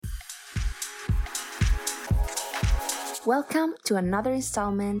Welcome to another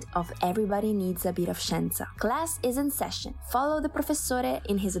installment of Everybody Needs a Bit of Scienza. Class is in session. Follow the Professore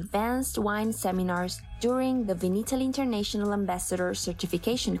in his advanced wine seminars during the Vinitaly International Ambassador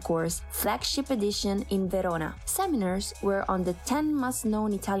Certification Course Flagship Edition in Verona. Seminars were on the 10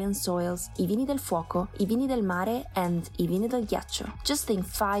 must-known Italian soils, I vini del fuoco, I vini del mare, and I vini del ghiaccio. Just think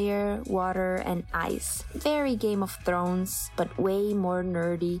fire, water, and ice. Very Game of Thrones, but way more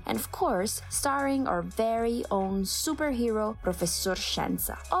nerdy, and of course, starring our very own superhero, Professor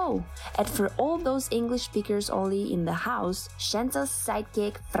Scienza. Oh, and for all those English speakers only in the house, Scienza's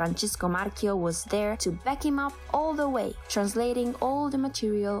sidekick, Francesco Marchio, was there to back him up all the way, translating all the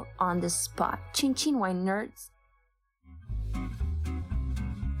material on the spot. Chin chin wine nerds!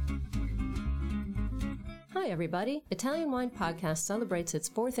 Hi everybody! Italian Wine Podcast celebrates its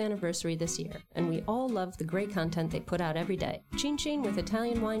 4th anniversary this year, and we all love the great content they put out every day. Chin Chin with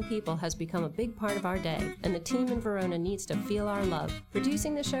Italian wine people has become a big part of our day, and the team in Verona needs to feel our love.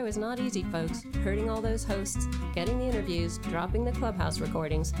 Producing the show is not easy, folks. Herding all those hosts, getting the interviews, dropping the Clubhouse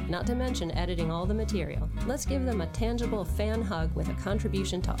recordings, not to mention editing all the material. Let's give them a tangible fan hug with a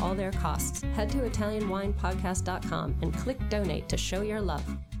contribution to all their costs. Head to ItalianWinePodcast.com and click donate to show your love.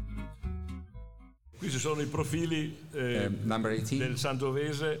 Qui ci sono i profili del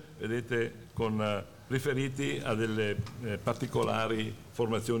Sangiovese, vedete, riferiti a delle particolari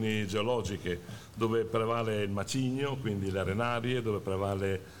formazioni geologiche, dove prevale il macigno, quindi le arenarie, dove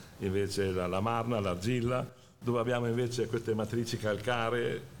prevale invece la marna, l'argilla, dove abbiamo invece queste matrici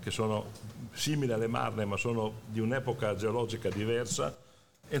calcaree che sono simili alle marne ma sono di un'epoca geologica diversa,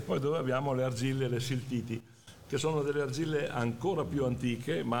 e poi dove abbiamo le argille e le siltiti, che sono delle argille ancora più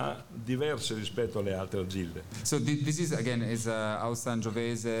antiche ma diverse rispetto alle altre argille. So this is again our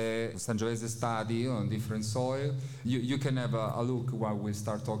Sangiovese study on different soil. You can have a look while we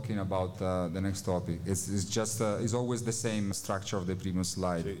start talking about the next topic. It's always the same structure of the previous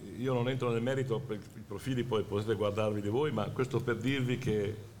slide. Sì, io non entro nel merito per i profili, poi potete guardarvi di voi, ma questo per dirvi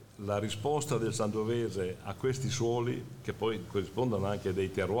che la risposta del Sangiovese a questi suoli, che poi corrispondono anche a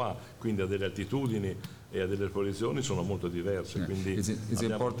dei terroir, quindi a delle altitudini e a delle posizioni, sono molto diverse. Yeah. Quindi it's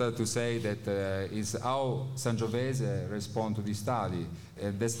important to say that is how Sangiovese respond to this study.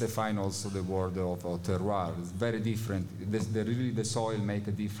 That's define also the word of terroir. It's very different. Really the soil make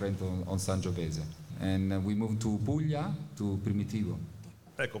a difference on Sangiovese. And we move to Puglia, to Primitivo.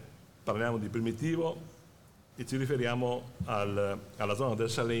 Ecco, parliamo di Primitivo e ci riferiamo alla zona del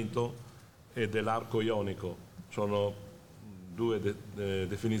Salento e dell'arco ionico. Sono due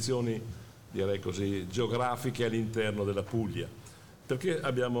definizioni, direi così, geografiche all'interno della Puglia. Perché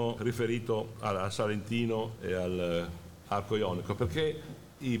abbiamo riferito al Salentino e all'arco ionico? Perché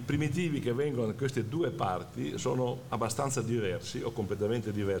i primitivi che vengono da queste due parti sono abbastanza diversi o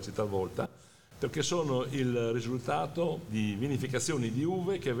completamente diversi talvolta, perché sono il risultato di vinificazioni di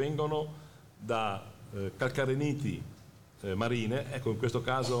uve che vengono da calcareniti marine. Ecco, in questo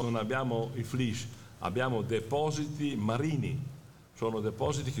caso non abbiamo i flysch, abbiamo depositi marini. Sono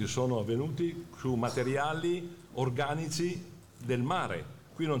depositi che sono avvenuti su materiali organici del mare.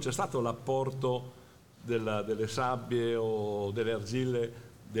 Qui non c'è stato l'apporto delle sabbie o delle argille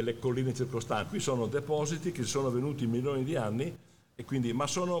delle colline circostanti. Qui sono depositi che sono avvenuti in milioni di anni, e quindi, ma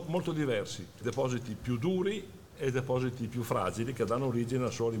sono molto diversi. Depositi più duri e depositi più fragili che danno origine a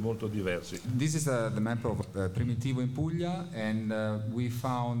suoli molto diversi. This is the map of Primitivo in Puglia, and we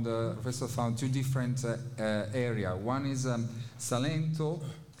found, Professor found two different areas. One is Salento,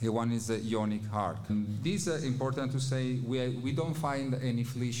 and one is Ionic Arc. This is important to say. We don't find any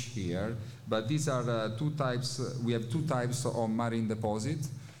flysch here, but these are two types. We have two types of marine deposit,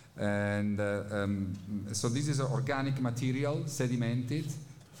 and so this is organic material sedimented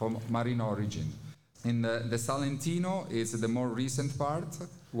from marine origin. And the Salentino is the more recent part,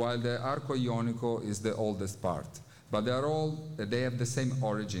 while the Arco Ionico is the oldest part. But they have the same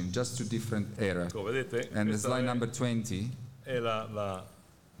origin, just two different eras. Ecco, vedete? And the slide number 20 è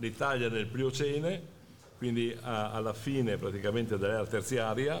l'Italia nel Pliocene, quindi alla fine praticamente dell'era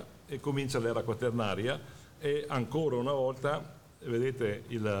terziaria, e comincia l'era quaternaria, e ancora una volta, vedete,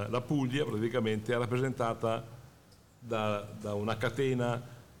 la Puglia praticamente è rappresentata da una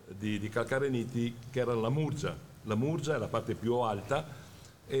catena di calcareniti che era la Murgia. La Murgia è la parte più alta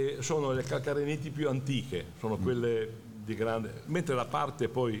e sono le calcareniti più antiche, sono quelle di grande, mentre la parte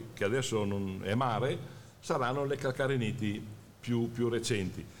poi che adesso non è mare saranno le calcareniti più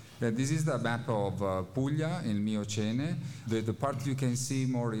recenti. This is the map of Puglia in Miocene. The part you can see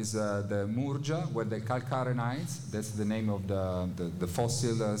more is the Murgia, where the calcarenites, that's the name of the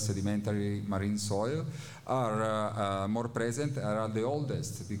fossil sedimentary marine soil, are more present, are the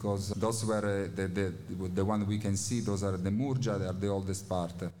oldest, because those were the one we can see, those are the Murgia, they are the oldest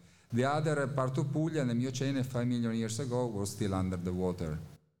part. The other part of Puglia, the Miocene, 5 million years ago, was still under the water.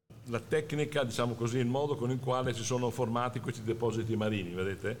 La tecnica, diciamo così, il modo con il quale si sono formati questi depositi marini,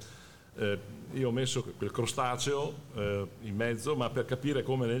 vedete? Io ho messo quel crostaceo in mezzo, ma per capire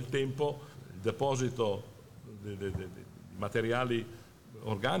come nel tempo il deposito di materiali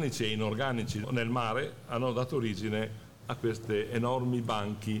organici e inorganici nel mare hanno dato origine a questi enormi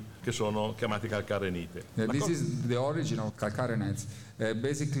banchi che sono chiamati calcarenite. This is the origin of calcarenites.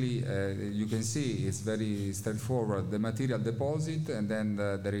 Basically, you can see it's very straightforward. The material deposit, and then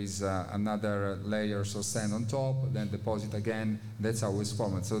there is another layers of sand on top, then deposit again. That's how it's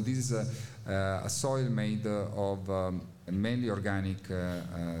formed. So this is a soil made of mainly organic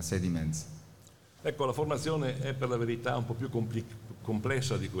sediments. Ecco, la formazione è per la verità un po' più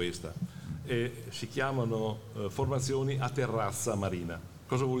complessa di questa e si chiamano formazioni a terrazza marina.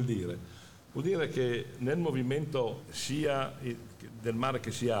 Cosa vuol dire? Vuol dire che nel movimento sia del mare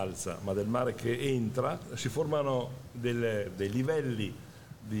che si alza, ma del mare che entra, si formano dei livelli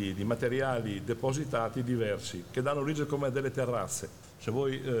di materiali depositati diversi che danno origine come a delle terrazze. Se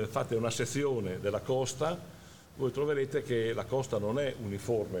voi fate una sezione della costa, voi troverete che la costa non è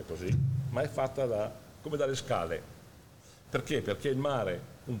uniforme così, ma è fatta come dalle scale. Perché? Perché il mare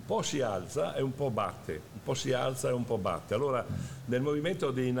un po' si alza e un po' batte, un po' si alza e un po' batte. Allora nel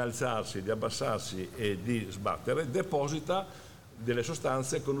movimento di innalzarsi, di abbassarsi e di sbattere deposita delle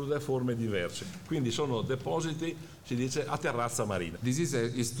sostanze con delle forme diverse. Quindi sono depositi, si dice, a terrazza marina. This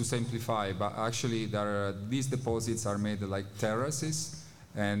is to simplify, but actually these deposits are made like terraces.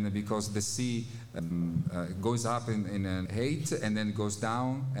 And because the sea goes up in height and then goes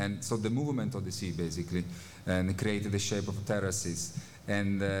down, and so the movement of the sea basically and created the shape of terraces.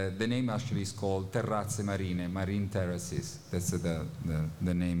 And the name actually is called terrazze marine, marine terraces. That's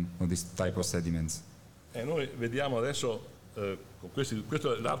the name of this type of sediments. E noi vediamo adesso con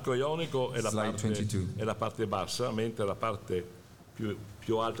questo l'arco ionico è la parte bassa, mentre la parte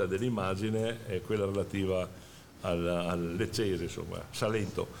più alta dell'immagine è quella relativa al Leccese, insomma,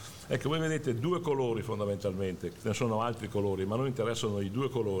 Salento. Ecco, voi vedete due colori fondamentalmente, ce ne sono altri colori, ma a noi interessano i due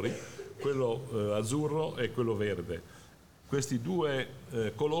colori, quello azzurro e quello verde. Questi due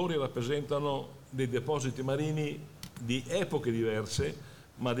colori rappresentano dei depositi marini di epoche diverse,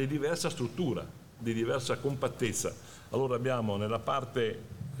 ma di diversa struttura, di diversa compattezza. Allora abbiamo nella parte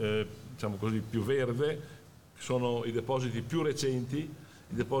diciamo così più verde sono i depositi più recenti,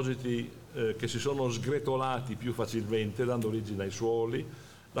 i depositi che si sono sgretolati più facilmente dando origine ai suoli.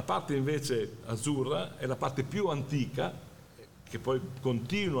 La parte invece azzurra è la parte più antica che poi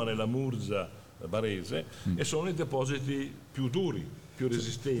continua nella Murgia barese e sono i depositi più duri, più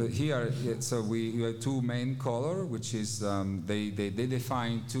resistenti. Here, we have two main color, which is they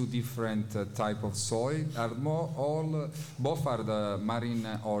define two different type of soil. Both are the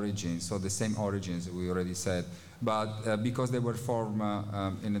marine origins, so the same origins we already said. But because they were formed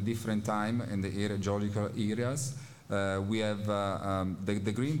in a different time in the geological areas, we have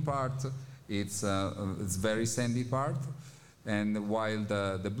the green part. It's very sandy part, and while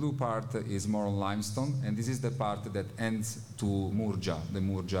the blue part is more on limestone, and this is the part that ends to Murgia, the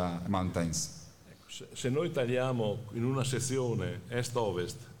Murgia mountains. Se noi tagliamo in una sezione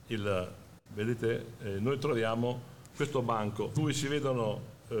est-ovest, vedete, noi troviamo questo banco, cui si vedono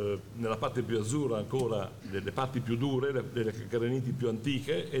nella parte più azzurra ancora le parti più dure, le graniti più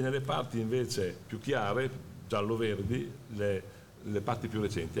antiche, e nelle parti invece più chiare, giallo-verdi, le parti più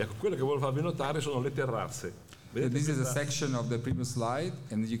recenti. Ecco, quello che voglio farvi notare sono le terrazze. Vedete, this is a section of the previous slide,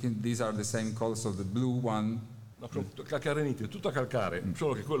 and these are the same colors of the blue one. No, calcarenite, tutto a calcare,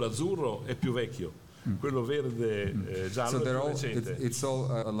 solo che quello azzurro è più vecchio. Quello verde giallo è più recente. It's all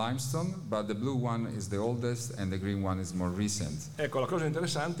limestone, but the blue one is the oldest and the green one is more recent. Ecco, la cosa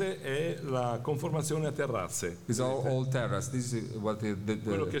interessante è la conformazione a terrazze. It's all terrace. This is what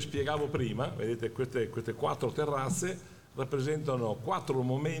quello che spiegavo prima, vedete, queste 4 terrazze rappresentano 4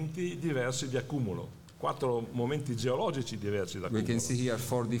 momenti diversi di accumulo, 4 momenti geologici diversi di accumulo. We can see here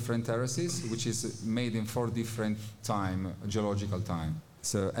 4 different terraces, which is made in 4 different geological time.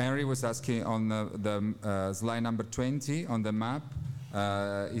 So Henry was asking on the slide number 20 on the map.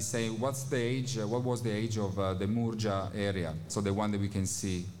 He's saying, what was the age of the Murgia area? So the one that we can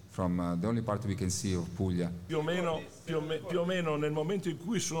see from the only part we can see of Puglia. Più o meno nel momento in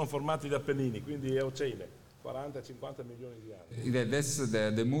cui sono formati gli Appennini, quindi Eocene. 40-50 milioni di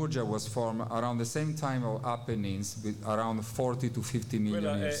anni. The Murgia was formed around the same time of Apennines, with around 40 to 50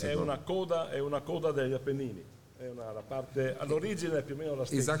 million years È ago. una coda degli Appennini, la parte, all'origine è più o meno la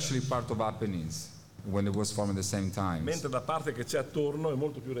stessa. It's actually part of Apennines when it was formed at the same time. Mentre la parte che c'è attorno è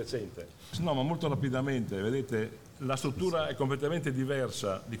molto più recente. No, ma molto rapidamente, vedete, la struttura è completamente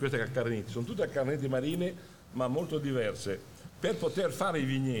diversa di queste calcareniti. Sono tutte calcareniti marine, ma molto diverse. Per poter fare i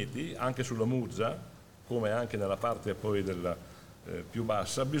vigneti, anche sulla Murgia, come anche nella parte poi più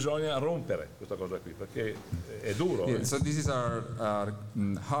bassa, bisogna rompere questa cosa qui, perché è duro. Yeah, so this is our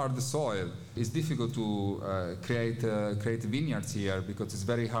hard soil. It's difficult to create vineyards here because it's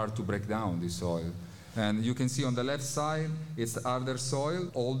very hard to break down this soil. And you can see on the left side, it's harder soil,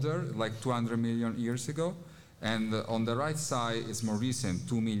 older, like 200 million years ago. And on the right side, it's more recent,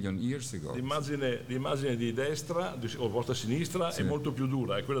 2 million years ago. L'immagine di destra, o vostra sinistra, sì, è molto più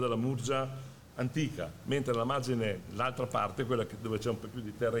dura, è quella della Murgia antica, mentre l'altra parte, quella dove c'è un po' più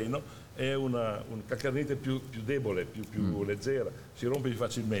di terreno, è un calcarenite più debole, più leggera, si rompe più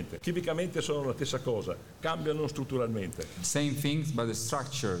facilmente. Chimicamente sono la stessa cosa, cambiano strutturalmente. Same things, but the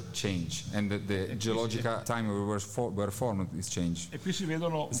structure change, and the geological time were formed is changed. E qui si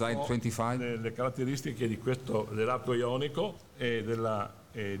vedono Slide 25. le caratteristiche dell'arco ionico e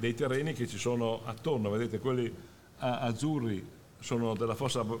dei terreni che ci sono attorno. Vedete, quelli azzurri sono della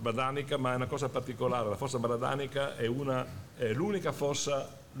fossa bradanica, ma è una cosa particolare. La fossa bradanica è l'unica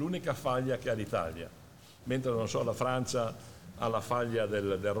faglia che ha l'Italia, mentre non so, la Francia ha la faglia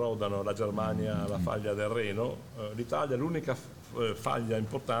del Rodano, la Germania ha la faglia del Reno. L'Italia, l'unica faglia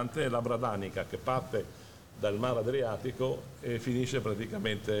importante è la bradanica, che parte dal mare Adriatico e finisce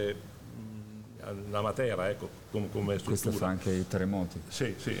praticamente la Matera, ecco, come struttura. Questo fa anche i terremoti.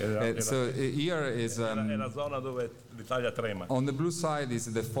 Sì, Here is è la zona dove l'Italia trema. on the blue side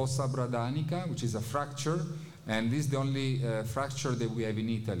is the fossa bradanica, which is a fracture, and this is the only fracture that we have in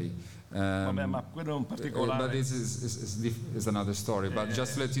Italy. Vabbè, ma quello è un particolare. But this is another story. But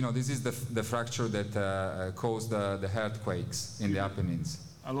just to let you know, this is the fracture that caused the earthquakes in the Apennines.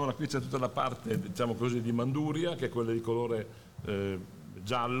 Allora, qui c'è tutta la parte, diciamo così, di Manduria, che è quella di colore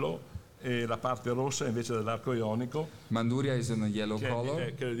giallo, e la parte rossa invece dell'arco ionico. Manduria is in a yellow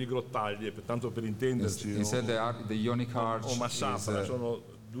color. Che è di grottaglie, tanto per intenderci. Instead the Ionic Arch o Massafra, sono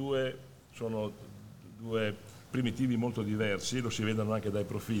due primitivi molto diversi, lo si vedono anche dai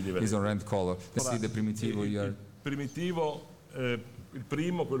profili. Is a red color. Let's see the primitivo here. Il primitivo, il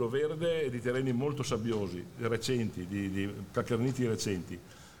primo, quello verde, è di terreni molto sabbiosi, recenti, di calcareniti recenti.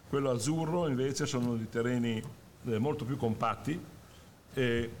 Quello azzurro invece sono di terreni molto più compatti,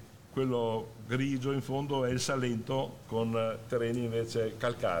 e quello grigio in fondo è il Salento, con terreni invece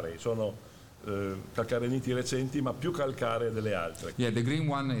calcarei. Sono calcareniti recenti, ma più calcarei delle altre. Yeah, the green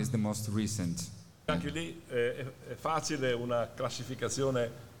one is the most recent. Anche lì è facile una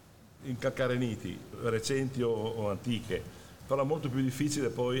classificazione in calcareniti recenti o antiche, però è molto più difficile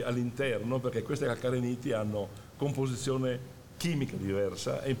poi all'interno, perché queste calcareniti hanno composizione chimica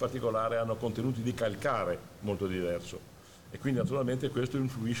diversa e in particolare hanno contenuti di calcare molto diverso. E quindi naturalmente questo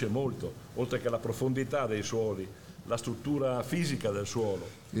influisce molto, oltre che la profondità dei suoli, la struttura fisica del suolo.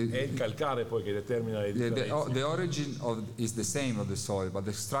 È il calcare poi che determina le differenze. The origin is the same of the soil, but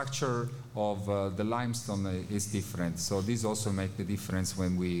the structure of the limestone is different. So this also makes the difference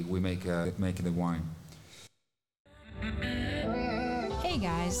when we make the wine. Hey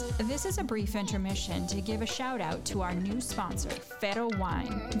guys, this is a brief intermission to give a shout out to our new sponsor, Ferro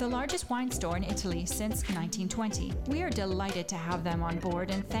Wine, the largest wine store in Italy since 1920. We are delighted to have them on board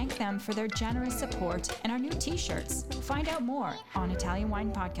and thank them for their generous support and our new t-shirts. Find out more on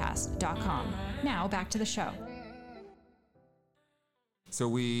ItalianWinePodcast.com. Now back to the show. So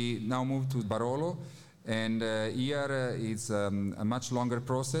we now move to Barolo. And here it's a much longer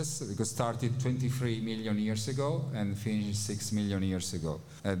process, because started 23 million years ago and finished 6 million years ago.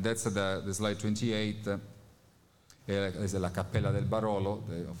 That's the slide 28. Is la Cappella del Barolo,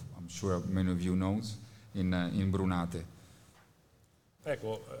 I'm sure many of you knows, in Brunate.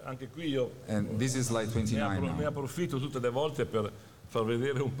 Ecco, anche qui io And this is slide 29 ne approfitto tutte le volte per far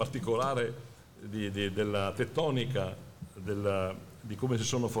vedere un particolare della tettonica, di come si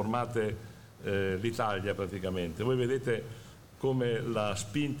sono formate l'Italia praticamente. Voi vedete come la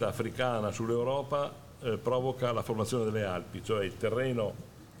spinta africana sull'Europa provoca la formazione delle Alpi, cioè il terreno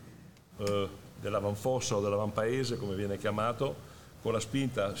dell'avanfossa o dell'avampaese, come viene chiamato, con la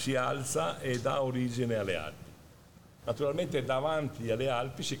spinta si alza e dà origine alle Alpi. Naturalmente davanti alle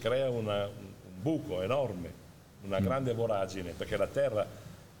Alpi si crea un buco enorme, una grande voragine, perché la terra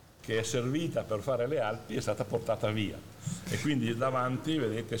che è servita per fare le Alpi è stata portata via, e quindi davanti,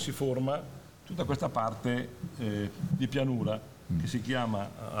 vedete, si forma tutta questa parte di pianura che si chiama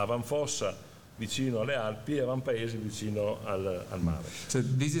Avanfossa vicino alle Alpi e Avampaesi vicino al mare. So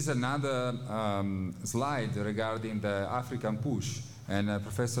this is another slide regarding the African push, and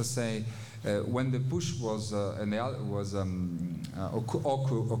professors say when the push was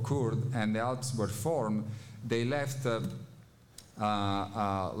occurred and the Alps were formed, they left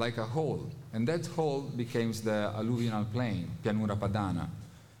like a hole, and that hole became the alluvial plain, Pianura Padana.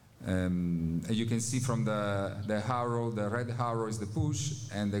 You can see from the arrow, the red arrow is the push,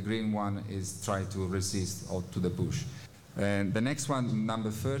 and the green one is try to resist to the push. And the next one,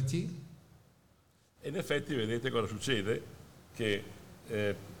 number 30. E in effetti vedete cosa succede? Che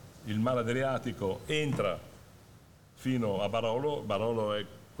il mare Adriatico entra fino a Barolo. Barolo è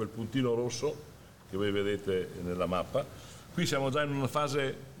quel puntino rosso che voi vedete nella mappa. Qui siamo già in una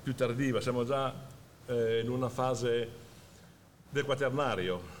fase più tardiva, siamo già in una fase del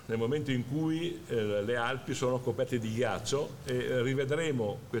Quaternario, nel momento in cui le Alpi sono coperte di ghiaccio, e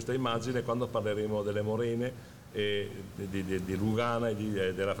rivedremo questa immagine quando parleremo delle morene di Lugana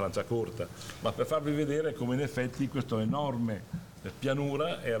e della Franciacorta, ma per farvi vedere come in effetti questa enorme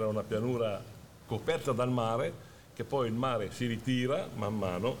pianura era una pianura coperta dal mare, che poi il mare si ritira man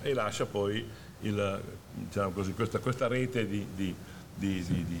mano e lascia poi diciamo così, questa rete di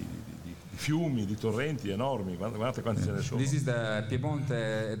fiumi, di torrenti enormi. Guardate quanti ce ne sono. This is the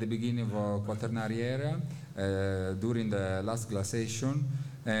Piemonte at the beginning of Quaternary area during the last glaciation,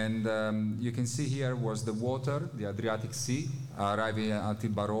 and you can see here was the water, the Adriatic Sea, arriving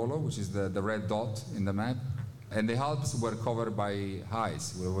until Barolo, which is the red dot in the map, and the Alps were covered by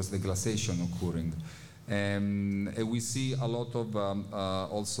ice, where was the glaciation occurring. And we see a lot of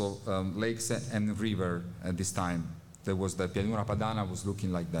also lakes and river at this time. There was the Pianura Padana was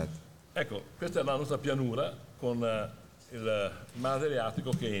looking like that. Ecco, questa è la nostra pianura con il mare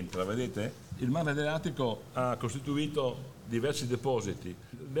Adriatico che entra, vedete? Il mare Adriatico ha costituito diversi depositi.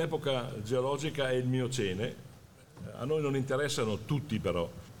 L'epoca geologica è il Miocene, a noi non interessano tutti però,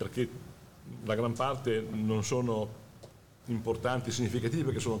 perché la gran parte non sono importanti, significativi,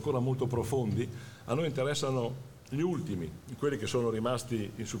 perché sono ancora molto profondi. A noi interessano gli ultimi, quelli che sono rimasti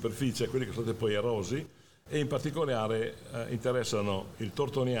in superficie, quelli che sono stati poi erosi, e in particolare interessano il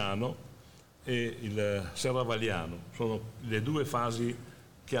Tortoniano e il Serravagliano. Sono le due fasi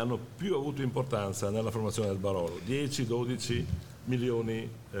che hanno più avuto importanza nella formazione del Barolo, 10-12 milioni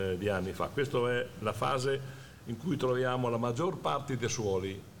di anni fa. Questa è la fase in cui troviamo la maggior parte dei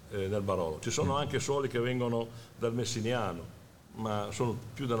suoli nel Barolo. Ci sono anche suoli che vengono dal Messiniano, ma sono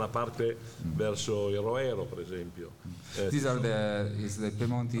più da una parte verso il Roero, per esempio. These are the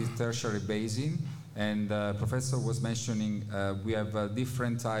Piemonte Tertiary Basin. And professor was mentioning we have a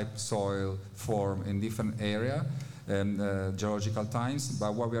different type soil form in different area geological times,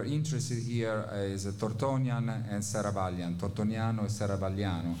 but what we are interested here is Tortonian and Serravaglian, Tortoniano e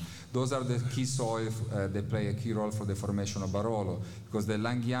Serravagliano. Those are the key soils that play a key role for the formation of Barolo, because the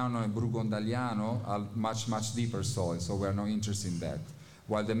Langhiano and Burgondagliano are much deeper soil, so we are not interested in that.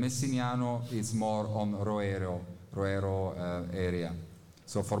 While the Messiniano is more on Roero area.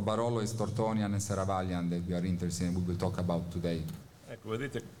 So for Barolo is Tortonian and Serravaglian that we are interested in, we will talk about today. Ecco,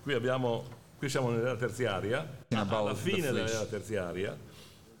 vedete, qui siamo nell'era terziaria, alla fine dell'era terziaria,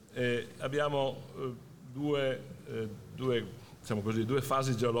 abbiamo due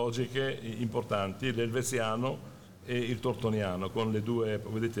fasi geologiche importanti, l'Elveziano e il Tortoniano, con le due,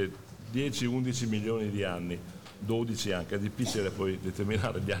 vedete, 10-11 milioni di anni, 12 anche, è difficile poi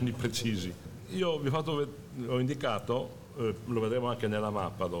determinare gli anni precisi. Io vi ho indicato, lo vedremo anche nella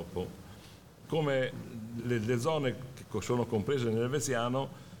mappa dopo, come le zone che sono comprese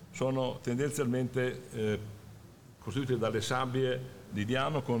nell'Elveziano sono tendenzialmente costituite dalle sabbie di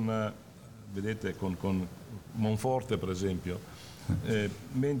Diano vedete, con Monforte per esempio,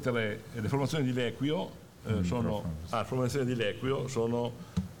 mentre le formazioni di Lequio sono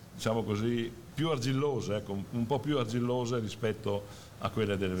diciamo così più argillose, un po' più argillose rispetto a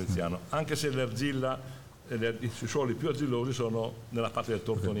quelle dell'Elveziano, anche se l'argilla i suoli più argillosi sono nella parte del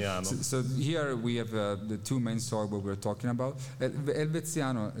Tortoniano. So here we have the two main soil what we're talking about.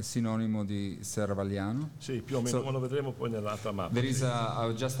 Elveziano è sinonimo di Serravagliano? Sì, più o meno, ma lo vedremo poi nell'altra mappa. There is I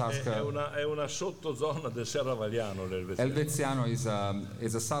would just ask, è una sottozona del Serravagliano l'Elveziano. Elveziano is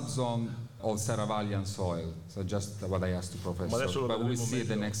a subzone of Serravaglian soil. So just what I asked to Professor. But we'll see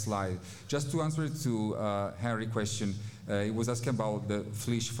the next slide. Just to answer to Henry's question, he was asking about the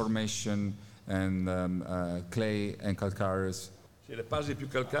Flysch formation and clay and calcareous. Sì, le fasi più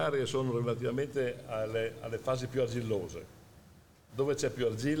calcaree sono relativamente alle fasi più argillose. Dove c'è più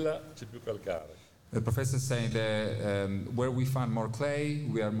argilla c'è più calcare. The professor is saying that where we find more clay,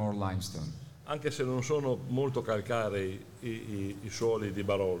 we are more limestone. anche se non sono molto calcarei i suoli di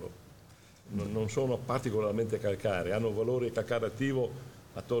Barolo, non sono particolarmente calcarei, hanno un valore calcarativo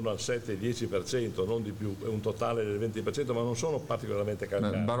attorno al 7-10%, non di più, è un totale del 20%, ma non sono particolarmente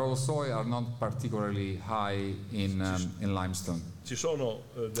calcarei. Barolo soil are not particularly high in limestone. Ci sono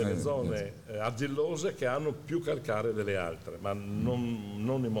delle zone argillose che hanno più calcare delle altre, ma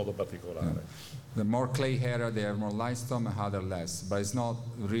non in modo particolare. The more clay area, they have more limestone, other less, but it's not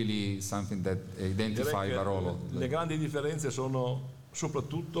really something that identify Barolo. Le grandi differenze sono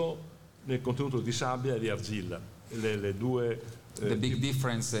soprattutto nel contenuto di sabbia e di argilla. Le due the big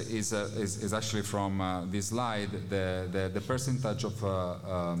difference is actually from this slide, the percentage of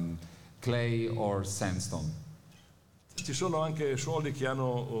clay or sandstone. Ci sono anche suoli che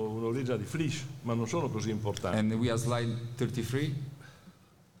hanno un'origine di flysch, ma non sono così importanti. And we are slide 33.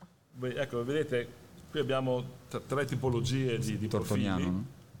 Beh, ecco, vedete, qui abbiamo tre tipologie di profili. No?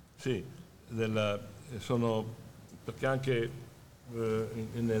 Sì, sono perché anche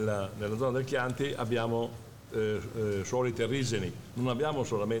nella zona del Chianti abbiamo suoli terrigeni, non abbiamo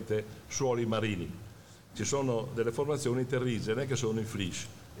solamente suoli marini, ci sono delle formazioni terrigene che sono in flysch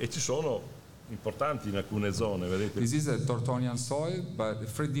e ci sono importanti in alcune zone, vedete. This is a Tortonian soil, but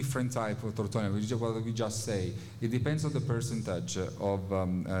three different types of Tortonian, which is what we just say. It depends on the percentage of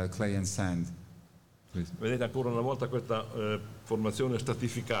clay and sand. Please. Vedete ancora una volta questa formazione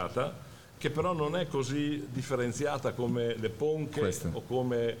stratificata, che però non è così differenziata come le ponche o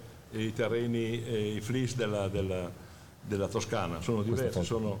come i terreni, i flysch della Toscana. Sono diversi,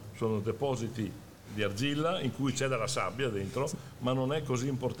 sono depositi di argilla in cui c'è della sabbia dentro, ma non è così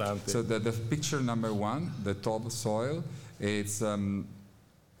importante. So the picture number one, the top soil, it's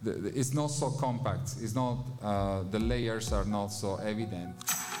not so compact. It's not the layers are not so evident.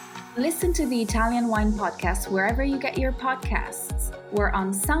 Listen to the Italian Wine Podcast wherever you get your podcasts. We're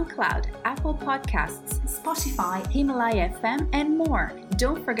on SoundCloud, Apple Podcasts, Spotify, Himalaya FM, and more.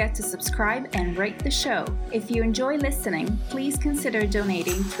 Don't forget to subscribe and rate the show. If you enjoy listening, please consider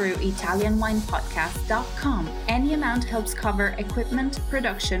donating through ItalianWinePodcast.com. Any amount helps cover equipment,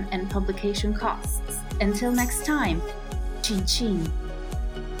 production, and publication costs. Until next time, cin cin.